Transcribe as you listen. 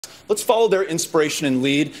Let's follow their inspiration and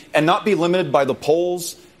lead and not be limited by the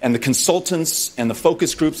polls and the consultants and the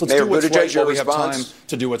focus groups. Let's do what's right while we have time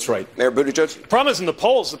to do what's right. Mayor Buttigieg? The problem isn't the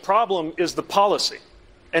polls. The problem is the policy.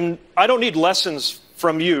 And I don't need lessons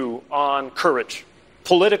from you on courage,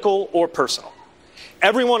 political or personal.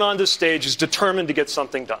 Everyone on this stage is determined to get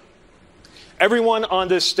something done. Everyone on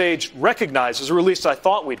this stage recognizes, or at least I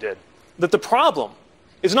thought we did, that the problem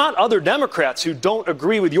is not other Democrats who don't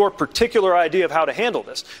agree with your particular idea of how to handle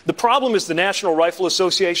this. The problem is the National Rifle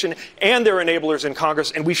Association and their enablers in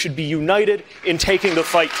Congress, and we should be united in taking the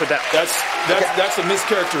fight to them. That's a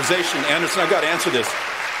mischaracterization, Anderson. I've got to answer this.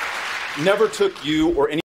 Never took you or any